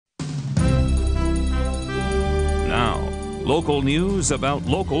Local news about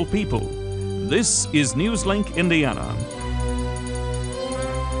local people. This is Newslink Indiana.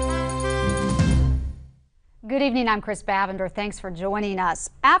 Good evening, I'm Chris Bavender. Thanks for joining us.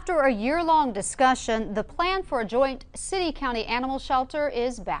 After a year-long discussion, the plan for a joint city-county animal shelter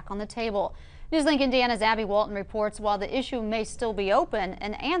is back on the table. Newslink Indiana's Abby Walton reports while the issue may still be open,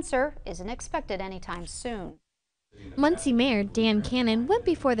 an answer isn't expected anytime soon. Muncie Mayor Dan Cannon went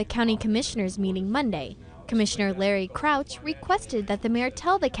before the county commissioners meeting Monday. Commissioner Larry Crouch requested that the mayor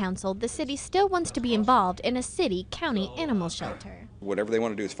tell the council the city still wants to be involved in a city-county animal shelter. Whatever they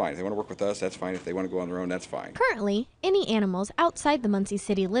want to do is fine. If they want to work with us, that's fine. If they want to go on their own, that's fine. Currently, any animals outside the Muncie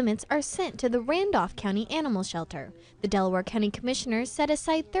city limits are sent to the Randolph County Animal Shelter. The Delaware County Commissioners set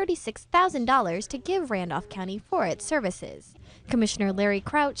aside $36,000 to give Randolph County for its services. Commissioner Larry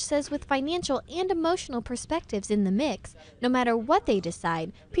Crouch says with financial and emotional perspectives in the mix, no matter what they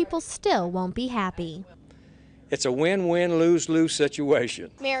decide, people still won't be happy. It's a win-win, lose-lose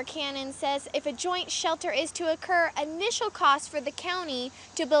situation. Mayor Cannon says if a joint shelter is to occur, initial costs for the county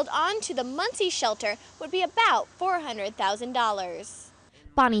to build onto the Muncie shelter would be about $400,000.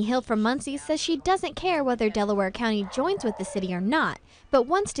 Bonnie Hill from Muncie says she doesn't care whether Delaware County joins with the city or not, but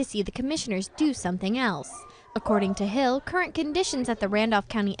wants to see the commissioners do something else. According to Hill, current conditions at the Randolph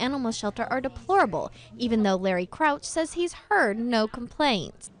County Animal Shelter are deplorable, even though Larry Crouch says he's heard no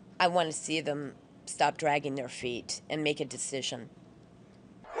complaints. I want to see them stop dragging their feet and make a decision.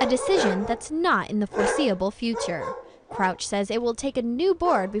 A decision that's not in the foreseeable future. Crouch says it will take a new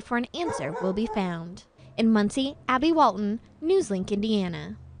board before an answer will be found. In Muncie, Abby Walton, Newslink,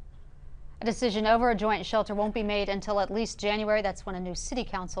 Indiana. A decision over a joint shelter won't be made until at least January. That's when a new city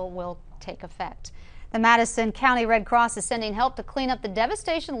council will take effect. The Madison County Red Cross is sending help to clean up the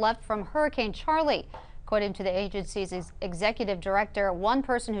devastation left from Hurricane Charley. According to the agency's executive director, one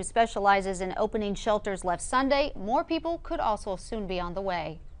person who specializes in opening shelters left Sunday. More people could also soon be on the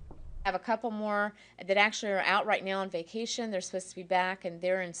way. I have a couple more that actually are out right now on vacation. They're supposed to be back, and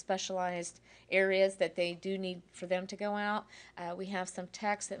they're in specialized areas that they do need for them to go out. We have some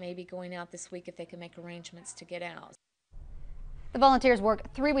techs that may be going out this week if they can make arrangements to get out. The volunteers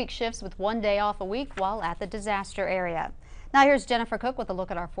work 3-week shifts with 1 day off a week while at the disaster area. Now here's Jennifer Cook with a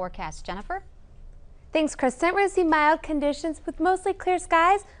look at our forecast. Jennifer? Thanks, Chris. Tonight we're going to see mild conditions with mostly clear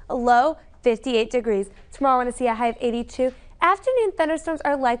skies, a low 58 degrees. Tomorrow we're going to see a high of 82. Afternoon thunderstorms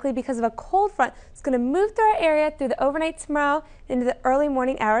are likely because of a cold front. It's going to move through our area through the overnight tomorrow into the early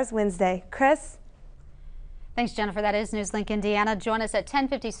morning hours Wednesday. Chris? Thanks, Jennifer. That is Newslink Indiana. Join us at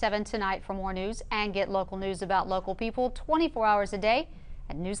 10:57 tonight for more news and get local news about local people 24 hours a day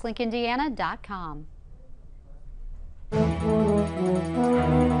at newslinkindiana.com.